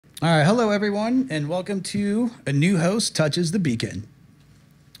All right, hello everyone, and welcome to A New Host Touches the Beacon.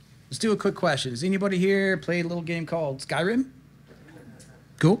 Let's do a quick question. Has anybody here played a little game called Skyrim?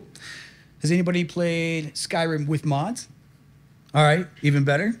 Cool. Has anybody played Skyrim with mods? All right, even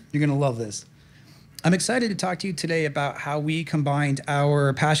better. You're gonna love this. I'm excited to talk to you today about how we combined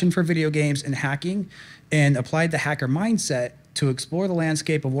our passion for video games and hacking and applied the hacker mindset to explore the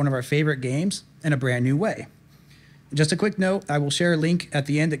landscape of one of our favorite games in a brand new way. Just a quick note, I will share a link at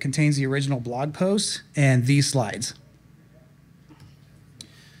the end that contains the original blog post and these slides.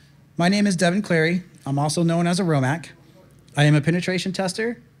 My name is Devin Clary. I'm also known as a Romac. I am a penetration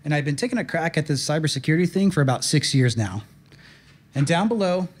tester, and I've been taking a crack at this cybersecurity thing for about 6 years now. And down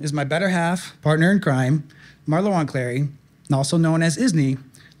below is my better half, partner in crime, Marlowan Clary, also known as Isney.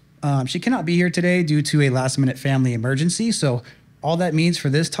 She cannot be here today due to a last-minute family emergency, so all that means for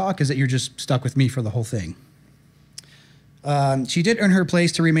this talk is that you're just stuck with me for the whole thing. She did earn her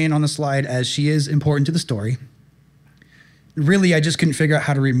place to remain on the slide as she is important to the story. Really, I just couldn't figure out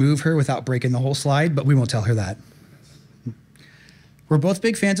how to remove her without breaking the whole slide, but we won't tell her that. We're both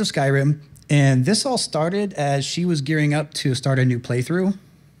big fans of Skyrim, and this all started as she was gearing up to start a new playthrough.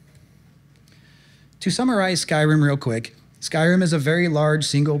 To summarize Skyrim real quick, Skyrim is a very large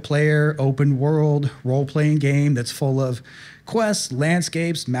single-player, open-world, role-playing game that's full of quests,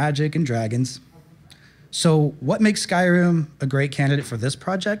 landscapes, magic, and dragons. So what makes Skyrim a great candidate for this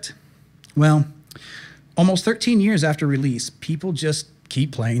project? Well, almost 13 years after release, people just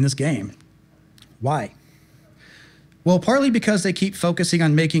keep playing this game. Why? Well, partly because they keep focusing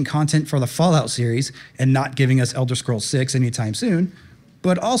on making content for the Fallout series and not giving us Elder Scrolls 6 anytime soon,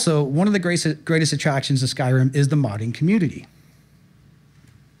 but also one of the greatest attractions of Skyrim is the modding community.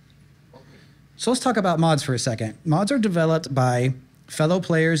 So let's talk about mods for a second. Mods are developed by fellow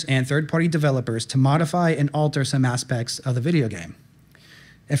players and third-party developers to modify and alter some aspects of the video game.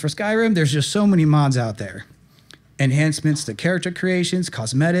 And for Skyrim, there's just so many mods out there. Enhancements to character creations,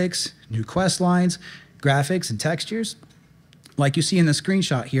 cosmetics, new quest lines, graphics, and textures, like you see in the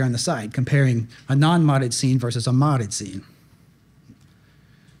screenshot here on the side, comparing a non-modded scene versus a modded scene.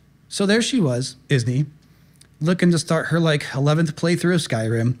 So there she was, Isney, looking to start her 11th playthrough of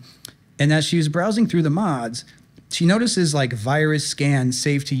Skyrim, and as she was browsing through the mods, she notices virus scan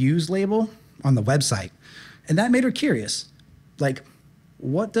safe to use label on the website. And that made her curious.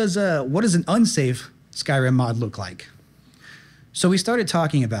 What does an unsafe Skyrim mod look like? So we started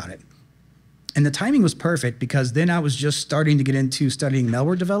talking about it. And the timing was perfect because then I was just starting to get into studying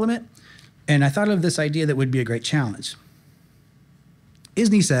malware development. And I thought of this idea that would be a great challenge.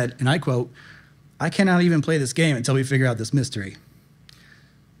 Isney said, and I quote, "I cannot even play this game until we figure out this mystery."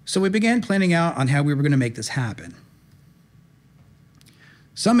 So we began planning out on how we were going to make this happen.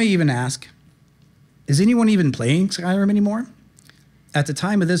 Some may even ask, is anyone even playing Skyrim anymore? At the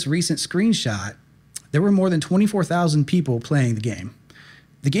time of this recent screenshot, there were more than 24,000 people playing the game.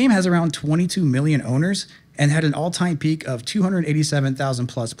 The game has around 22 million owners and had an all-time peak of 287,000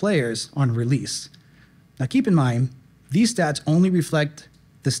 plus players on release. Now keep in mind, these stats only reflect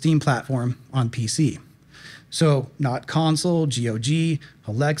the Steam platform on PC. So not console, GOG,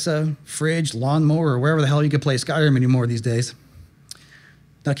 Alexa, fridge, lawnmower, or wherever the hell you could play Skyrim anymore these days.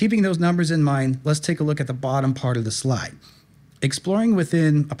 Now keeping those numbers in mind, let's take a look at the bottom part of the slide. Exploring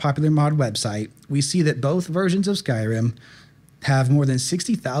within a popular mod website, we see that both versions of Skyrim have more than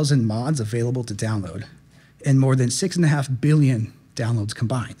 60,000 mods available to download and more than 6.5 billion downloads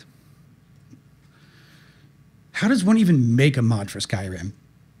combined. How does one even make a mod for Skyrim?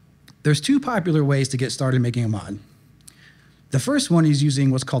 There's two popular ways to get started making a mod. The first one is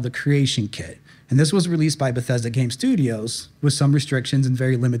using what's called the Creation Kit, and this was released by Bethesda Game Studios with some restrictions and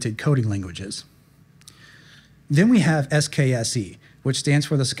very limited coding languages. Then we have SKSE, which stands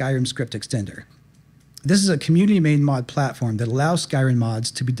for the Skyrim Script Extender. This is a community-made mod platform that allows Skyrim mods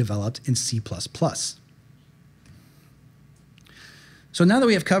to be developed in C++. So now that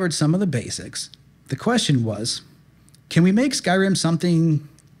we have covered some of the basics, the question was, can we make Skyrim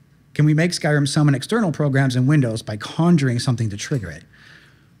summon external programs in Windows by conjuring something to trigger it?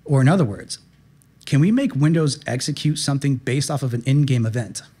 Or in other words, can we make Windows execute something based off of an in-game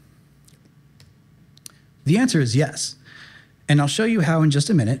event? The answer is yes, and I'll show you how in just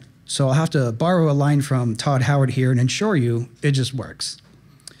a minute, so I'll have to borrow a line from Todd Howard here and ensure you it just works.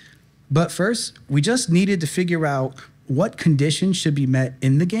 But first, we just needed to figure out what conditions should be met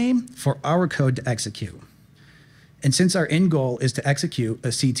in the game for our code to execute. And since our end goal is to execute a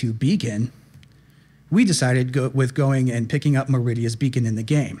C2 beacon, we decided with going and picking up Meridia's beacon in the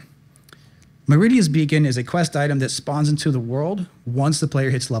game. Meridia's beacon is a quest item that spawns into the world once the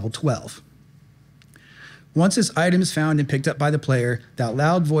player hits level 12. Once this item is found and picked up by the player, that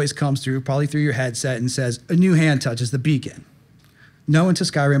loud voice comes through, probably through your headset, and says, "A new hand touches the beacon." Known to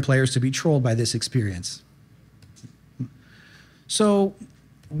Skyrim players to be trolled by this experience. So,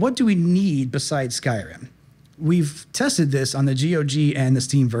 what do we need besides Skyrim? We've tested this on the GOG and the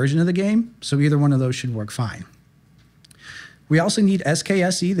Steam version of the game, so either one of those should work fine. We also need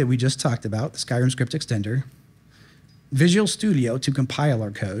SKSE that we just talked about, the Skyrim script extender, Visual Studio to compile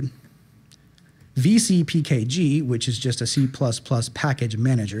our code, VCPKG, which is just a C++ package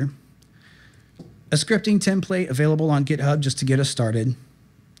manager, a scripting template available on GitHub just to get us started,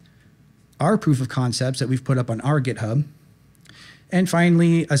 our proof of concepts that we've put up on our GitHub, and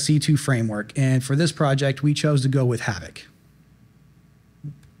finally, a C2 framework. And for this project, we chose to go with Havoc.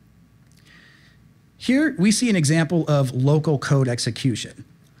 Here, we see an example of local code execution.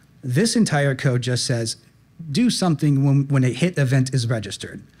 This entire code just says, do something when a hit event is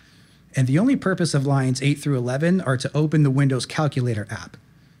registered. And the only purpose of lines 8 through 11 are to open the Windows Calculator app.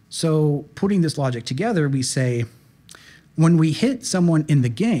 So putting this logic together, we say, when we hit someone in the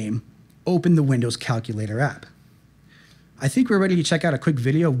game, open the Windows Calculator app. I think we're ready to check out a quick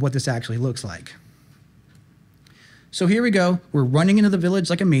video of what this actually looks like. So here we go. We're running into the village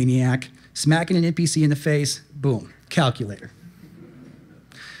like a maniac, smacking an NPC in the face, boom, calculator.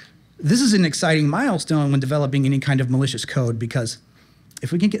 This is an exciting milestone when developing any kind of malicious code, because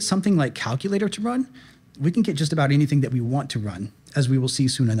if we can get something like calculator to run, we can get just about anything that we want to run, as we will see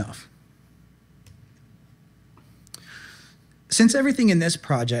soon enough. Since everything in this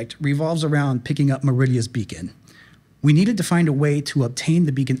project revolves around picking up Meridia's beacon, we needed to find a way to obtain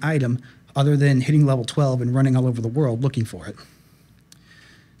the beacon item other than hitting level 12 and running all over the world looking for it.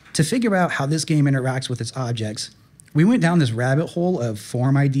 To figure out how this game interacts with its objects, we went down this rabbit hole of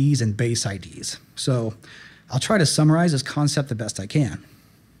form IDs and base IDs. So I'll try to summarize this concept the best I can.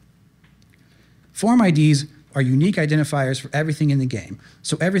 Form IDs are unique identifiers for everything in the game,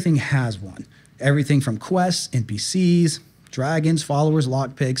 so everything has one. Everything from quests, NPCs, dragons, followers,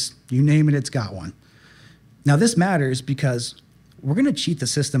 lockpicks, you name it, it's got one. Now this matters because we're going to cheat the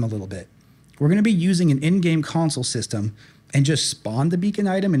system a little bit. We're going to be using an in-game console system and just spawn the beacon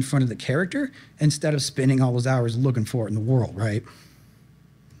item in front of the character instead of spending all those hours looking for it in the world, right?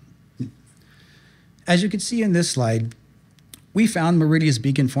 As you can see in this slide, we found Meridia's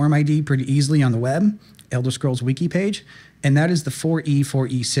beacon form ID pretty easily on the web, Elder Scrolls wiki page, and that is the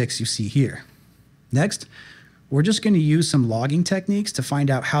 4E4E6 you see here. Next, we're just going to use some logging techniques to find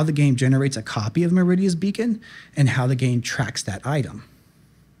out how the game generates a copy of Meridia's beacon and how the game tracks that item.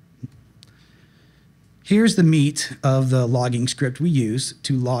 Here's the meat of the logging script we use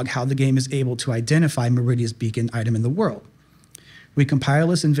to log how the game is able to identify Meridia's beacon item in the world. We compile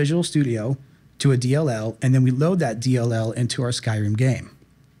this in Visual Studio to a DLL, and then we load that DLL into our Skyrim game.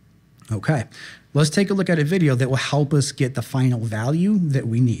 Okay, let's take a look at a video that will help us get the final value that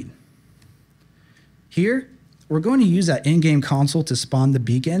we need. Here, we're going to use that in-game console to spawn the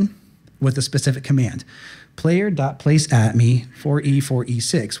beacon with a specific command, player.placeAtMe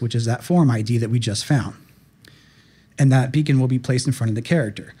 4E4E6, which is that form ID that we just found. And that beacon will be placed in front of the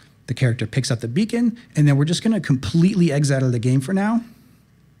character. The character picks up the beacon, and then we're just going to completely exit out of the game for now.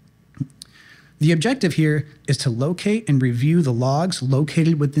 The objective here is to locate and review the logs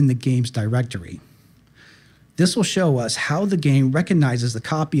located within the game's directory. This will show us how the game recognizes the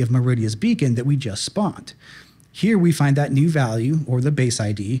copy of Meridia's beacon that we just spawned. Here we find that new value, or the base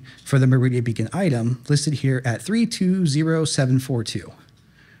ID, for the Meridia beacon item listed here at 320742.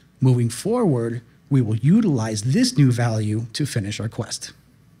 Moving forward, we will utilize this new value to finish our quest.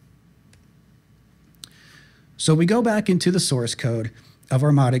 So we go back into the source code of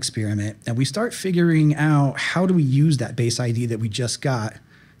our mod experiment, and we start figuring out how do we use that base ID that we just got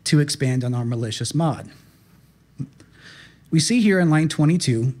to expand on our malicious mod. We see here in line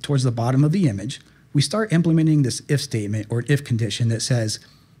 22, towards the bottom of the image, we start implementing this if statement or if condition that says,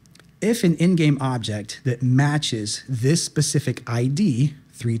 if an in-game object that matches this specific ID,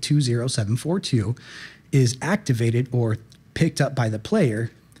 320742, is activated or picked up by the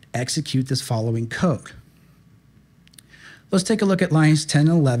player, execute this following code. Let's take a look at lines 10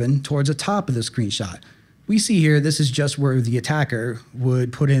 and 11 towards the top of the screenshot. We see here this is just where the attacker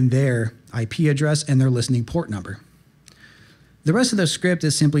would put in their IP address and their listening port number. The rest of the script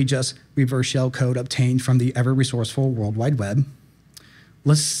is simply just reverse shell code obtained from the ever-resourceful World Wide Web.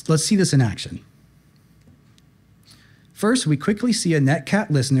 Let's see this in action. First, we quickly see a netcat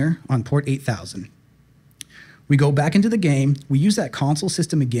listener on port 8000. We go back into the game, we use that console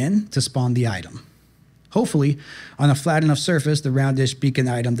system again to spawn the item. Hopefully, on a flat enough surface, the roundish beacon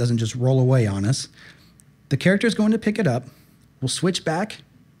item doesn't just roll away on us. The character is going to pick it up, we'll switch back,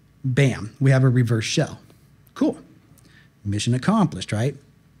 bam, we have a reverse shell. Cool. Mission accomplished, right?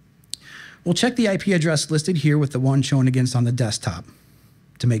 We'll check the IP address listed here with the one shown against on the desktop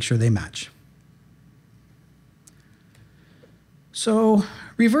to make sure they match. So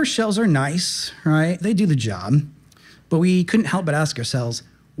reverse shells are nice, right? They do the job, but we couldn't help but ask ourselves,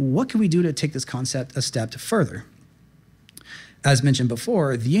 what can we do to take this concept a step further? As mentioned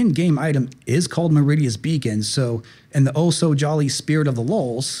before, the in-game item is called Meridia's Beacon, so in the oh-so-jolly spirit of the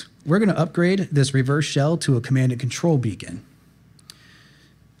lulz, we're going to upgrade this reverse shell to a command and control beacon.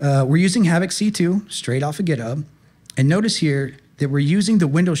 We're using Havoc C2 straight off of GitHub, and notice here that we're using the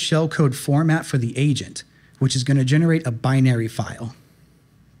Windows shellcode format for the agent, which is going to generate a binary file.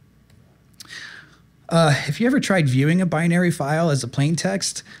 If you ever tried viewing a binary file as a plain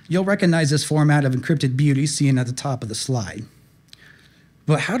text, you'll recognize this format of encrypted beauty seen at the top of the slide.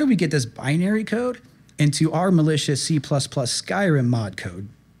 But how do we get this binary code into our malicious C++ Skyrim mod code?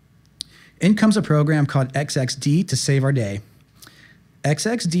 In comes a program called XXD to save our day.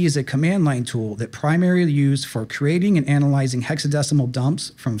 XXD is a command line tool that primarily used for creating and analyzing hexadecimal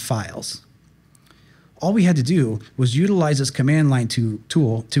dumps from files. All we had to do was utilize this command line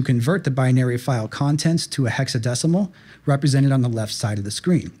tool to convert the binary file contents to a hexadecimal represented on the left side of the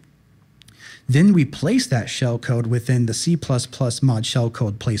screen. Then we place that shellcode within the C++ mod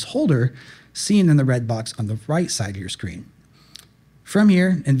shellcode placeholder seen in the red box on the right side of your screen. From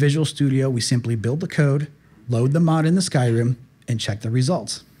here, in Visual Studio, we simply build the code, load the mod in the Skyrim, and check the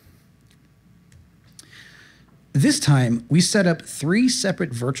results. This time, we set up 3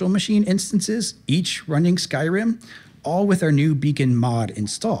 separate virtual machine instances, each running Skyrim, all with our new beacon mod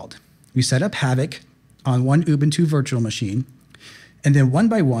installed. We set up Havoc on one Ubuntu virtual machine, and then one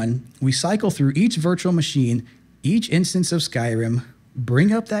by one, we cycle through each virtual machine, each instance of Skyrim,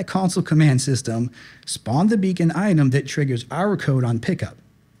 bring up that console command system, spawn the beacon item that triggers our code on pickup.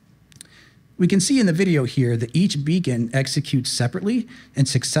 We can see in the video here that each beacon executes separately and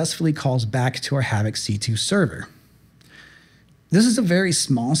successfully calls back to our Havoc C2 server. This is a very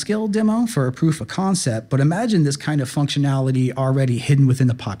small scale demo for a proof of concept, but imagine this kind of functionality already hidden within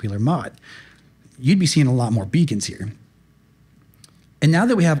the popular mod. You'd be seeing a lot more beacons here. And now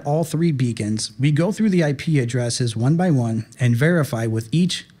that we have all 3 beacons, we go through the IP addresses one by one and verify with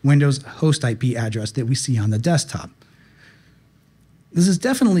each Windows host IP address that we see on the desktop. This is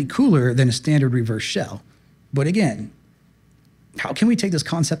definitely cooler than a standard reverse shell. But again, how can we take this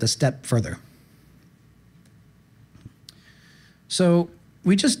concept a step further? So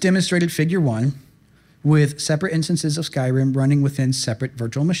we just demonstrated figure 1 with separate instances of Skyrim running within separate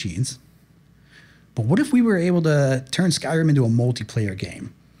virtual machines. But what if we were able to turn Skyrim into a multiplayer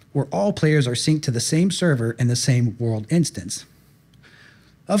game where all players are synced to the same server in the same world instance?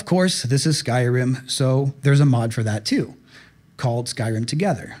 Of course, this is Skyrim, so there's a mod for that too, called Skyrim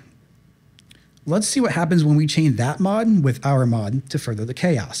Together. Let's see what happens when we chain that mod with our mod to further the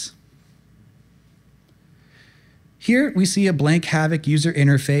chaos. Here we see a blank Havoc user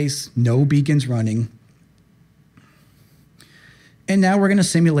interface, no beacons running. And now we're going to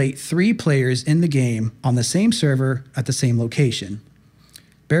simulate 3 players in the game on the same server at the same location.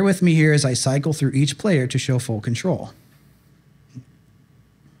 Bear with me here as I cycle through each player to show full control.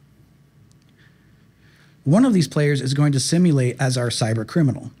 One of these players is going to simulate as our cyber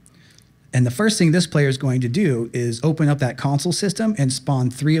criminal. And the first thing this player is going to do is open up that console system and spawn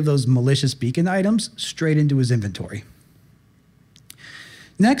 3 of those malicious beacon items straight into his inventory.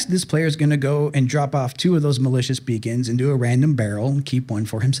 Next, this player is going to go and drop off 2 of those malicious beacons into a random barrel and keep one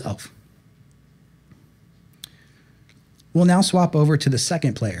for himself. We'll now swap over to the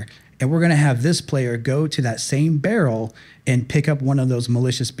second player, and we're going to have this player go to that same barrel and pick up one of those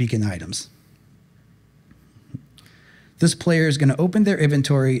malicious beacon items. This player is going to open their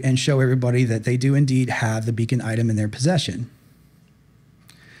inventory and show everybody that they do indeed have the beacon item in their possession.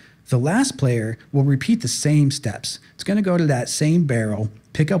 The last player will repeat the same steps. It's going to go to that same barrel,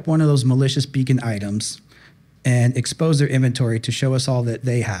 pick up one of those malicious beacon items, and expose their inventory to show us all that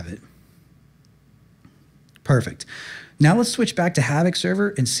they have it. Perfect. Now let's switch back to Havoc server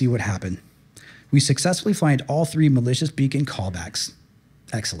and see what happened. We successfully find all 3 malicious beacon callbacks.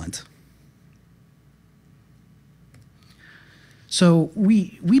 Excellent. So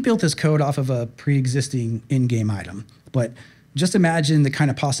we built this code off of a pre-existing in-game item, but just imagine the kind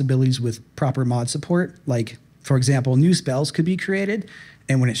of possibilities with proper mod support. Like, for example, new spells could be created,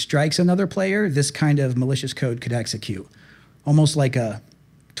 and when it strikes another player, this kind of malicious code could execute. Almost like a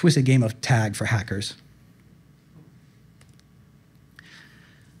twisted game of tag for hackers.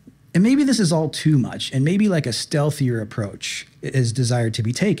 And maybe this is all too much, and maybe like a stealthier approach is desired to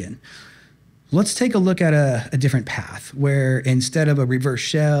be taken. Let's take a look at a different path, where instead of a reverse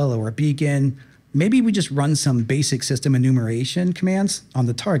shell or a beacon, maybe we just run some basic system enumeration commands on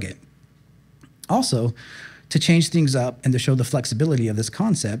the target. Also, to change things up and to show the flexibility of this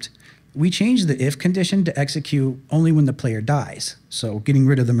concept, we changed the if condition to execute only when the player dies, so getting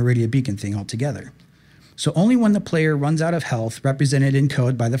rid of the Meridia beacon thing altogether. So only when the player runs out of health, represented in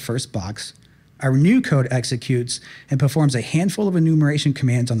code by the first box, our new code executes and performs a handful of enumeration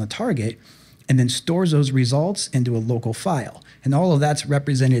commands on the target, and then stores those results into a local file. And all of that's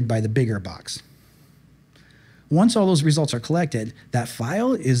represented by the bigger box. Once all those results are collected, that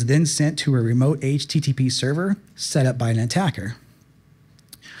file is then sent to a remote HTTP server set up by an attacker.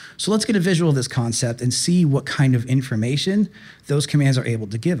 So let's get a visual of this concept and see what kind of information those commands are able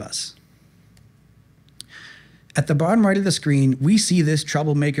to give us. At the bottom right of the screen, we see this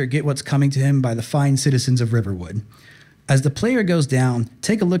troublemaker get what's coming to him by the fine citizens of Riverwood. As the player goes down,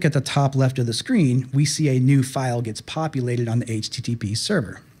 take a look at the top left of the screen, we see a new file gets populated on the HTTP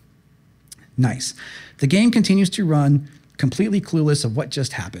server. Nice. The game continues to run, completely clueless of what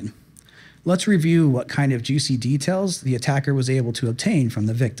just happened. Let's review what kind of juicy details the attacker was able to obtain from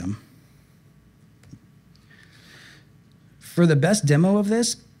the victim. For the best demo of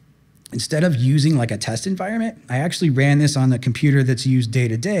this, instead of using like a test environment, I actually ran this on a computer that's used day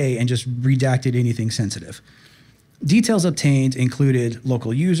to day and just redacted anything sensitive. Details obtained included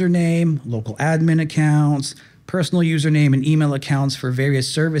local username, local admin accounts, personal username and email accounts for various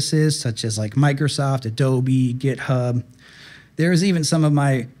services such as like Microsoft, Adobe, GitHub. There's even some of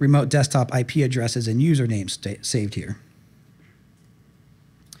my remote desktop IP addresses and usernames saved here.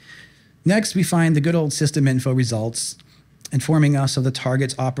 Next, we find the good old system info results, informing us of the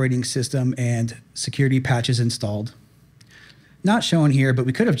target's operating system and security patches installed. Not shown here, but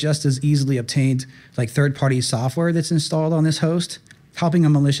we could have just as easily obtained like third-party software that's installed on this host, helping a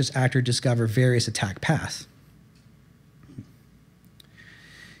malicious actor discover various attack paths.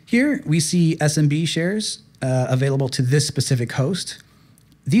 Here we see SMB shares available to this specific host.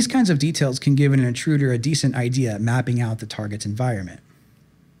 These kinds of details can give an intruder a decent idea at mapping out the target's environment.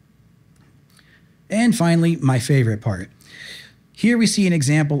 And finally, my favorite part. Here we see an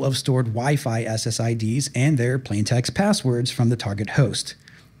example of stored Wi-Fi SSIDs and their plaintext passwords from the target host.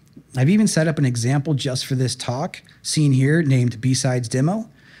 I've even set up an example just for this talk, seen here named B-Sides Demo,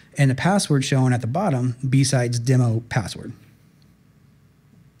 and a password shown at the bottom, B-Sides Demo password.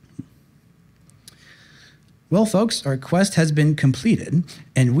 Well, folks, our quest has been completed,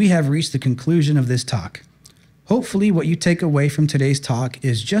 and we have reached the conclusion of this talk. Hopefully, what you take away from today's talk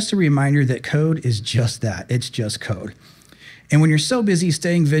is just a reminder that code is just that. It's just code. And when you're so busy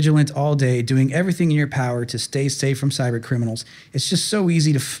staying vigilant all day, doing everything in your power to stay safe from cyber criminals, it's just so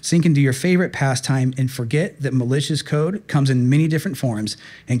easy to sink into your favorite pastime and forget that malicious code comes in many different forms,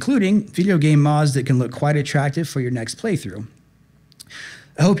 including video game mods that can look quite attractive for your next playthrough.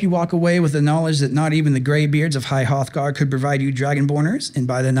 I hope you walk away with the knowledge that not even the gray beards of High Hrothgar could provide you Dragonborners, and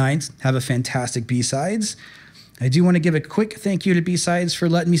by the night, have a fantastic B-Sides. I do want to give a quick thank you to B-Sides for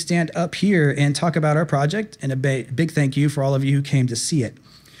letting me stand up here and talk about our project, and a big thank you for all of you who came to see it.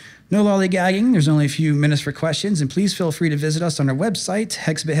 No lollygagging, there's only a few minutes for questions, and please feel free to visit us on our website,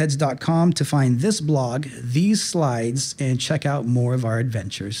 hexbitheads.com, to find this blog, these slides, and check out more of our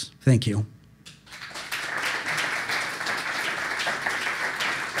adventures. Thank you.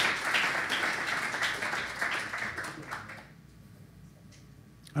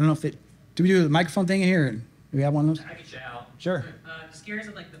 I don't know if do we do the microphone thing in here? Do we have one of those? I can shout. Sure. Just curious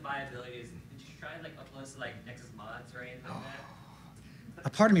of like the viabilities. Did you try like upload to like Nexus mods or anything like that? A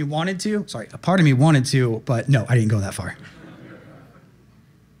part of me wanted to, but no, I didn't go that far.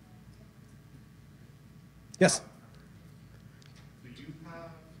 Yes? Do you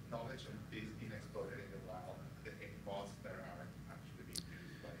have knowledge of these inexploded in the wild, the bots that are actually being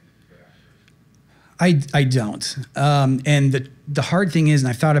used by the actors? I don't. And the hard thing is, and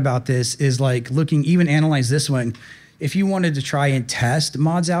I've thought about this, is like even analyze this one. If you wanted to try and test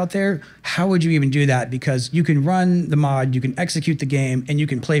mods out there, how would you even do that? Because you can run the mod, you can execute the game, and you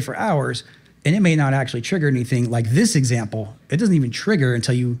can play for hours, and it may not actually trigger anything. Like this example, it doesn't even trigger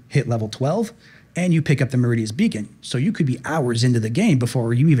until you hit level 12, and you pick up the Meridia's beacon. So you could be hours into the game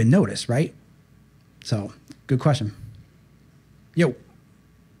before you even notice, right? So, good question. Yo.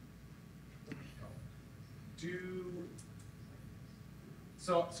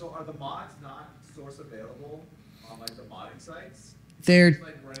 So are the mods not source available on like the modding sites? They're It's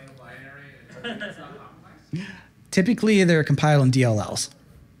like running a binary and hoping it's not optimized? typically they're compiled in DLLs.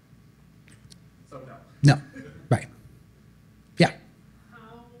 So no. No, right. Yeah.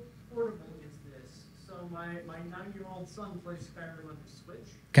 How portable is this? So my 9-year-old son plays Skyrim on the Switch,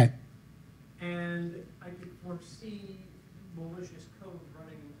 Okay. and I could foresee malicious code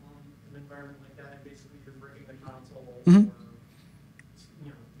running on an environment like that, and basically you're breaking the console, Mhm. or,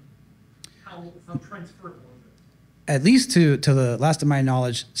 you know, how transferable is it? At least to the last of my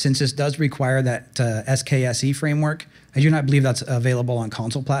knowledge, since this does require that SKSE framework, I do not believe that's available on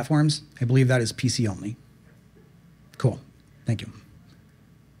console platforms. I believe that is PC only. Cool. Thank you.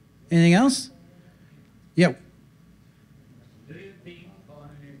 Anything else? Yeah. Do you think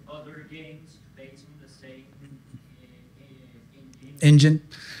other games based on the same Engine.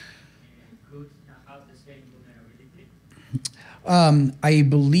 could have the same vulnerability? I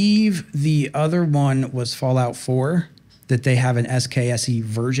believe the other one was Fallout 4, that they have an SKSE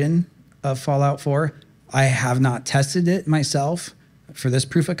version of Fallout 4. I have not tested it myself for this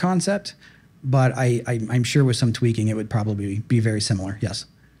proof of concept, but I'm sure with some tweaking it would probably be very similar. Yes.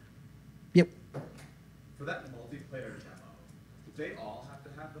 Yep. For that multiplayer demo, do they all have to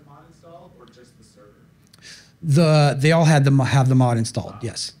have the mod installed or just the server? They all had have the mod installed.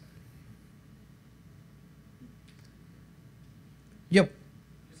 Yes. Yep.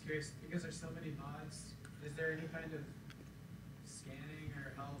 Just curious, because there's so many mods, is there any kind of scanning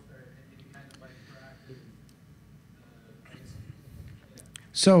or health or any kind of like proactive, I guess, yeah.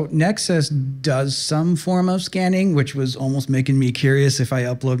 So Nexus does some form of scanning, which was almost making me curious if I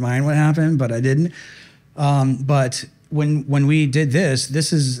upload mine what happened, but I didn't. But when we did this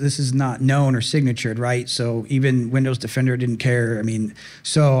is not known or signatured, right? So even Windows Defender didn't care. I mean,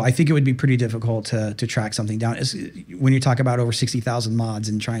 so I think it would be pretty difficult to track something down. When you talk about over 60,000 mods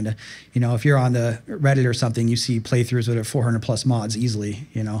and trying to, if you're on the Reddit or something, you see playthroughs that are 400 plus mods easily.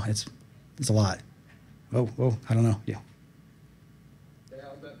 It's a lot. Oh, I don't know. Yeah. Yeah,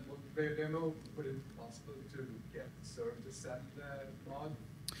 that demo, would it be possible to get the server to set the mod?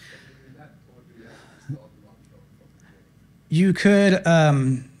 That, or do you have to install the mod from the game? You could,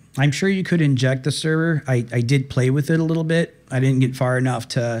 I'm sure you could inject the server. I did play with it a little bit. I didn't get far enough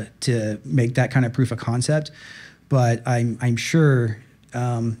to make that kind of proof of concept, but I'm sure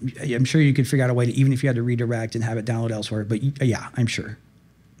you could figure out a way to, even if you had to redirect and have it download elsewhere. But yeah, I'm sure.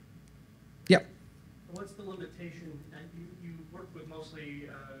 Yep. What's the limitation? And you work with mostly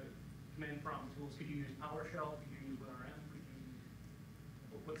command prompt tools. Could you use PowerShell? Could you use WinRM?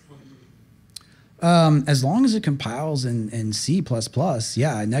 What's the limitation? As long as it compiles in C++,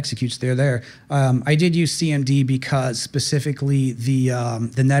 yeah, and executes there. I did use CMD because specifically the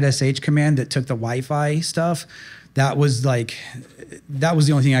netsh command that took the Wi-Fi stuff, that was the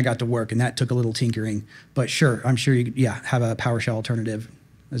only thing I got to work, and that took a little tinkering. But sure, I'm sure you could, have a PowerShell alternative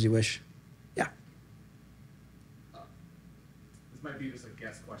as you wish. Yeah. This might be just a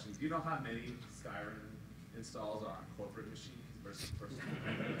guess question. Do you know how many Skyrim installs are on corporate machines versus personal?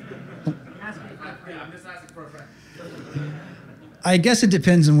 Yeah, I'm just asking for a friend. I guess it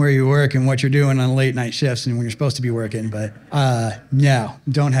depends on where you work and what you're doing on late night shifts and when you're supposed to be working, but no,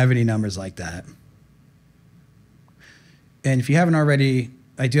 don't have any numbers like that. And if you haven't already,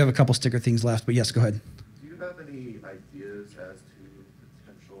 I do have a couple sticker things left, but yes, go ahead. Do you have any ideas as to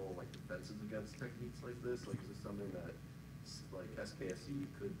potential defenses against techniques like this? Is this something that SKSE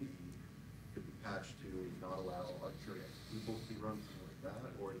could be patched to not allow arbitrary people to be run, something like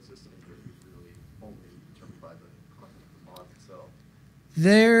that, or is this something that is really only determined by the content of the mod itself?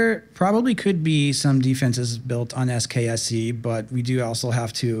 There probably could be some defenses built on SKSE, but we do also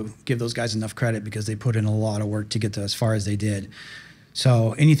have to give those guys enough credit because they put in a lot of work to get to as far as they did.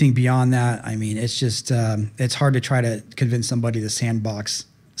 So anything beyond that, I mean, it's just, it's hard to try to convince somebody to sandbox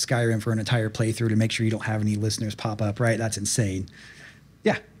Skyrim for an entire playthrough to make sure you don't have any listeners pop up, right? That's insane.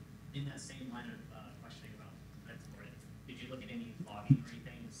 Yeah. In that same line of questioning about did you look at any logging or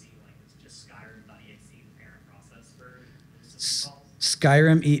anything to see it's just Skyrim.exe, the parent process for the system calls?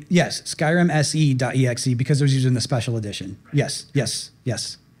 Skyrim, yes, Skyrim SE.exe because it was using the special edition. Right.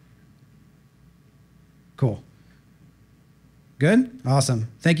 Yes. Cool. Good? Awesome.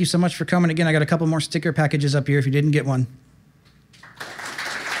 Thank you so much for coming again. I got a couple more sticker packages up here if you didn't get one.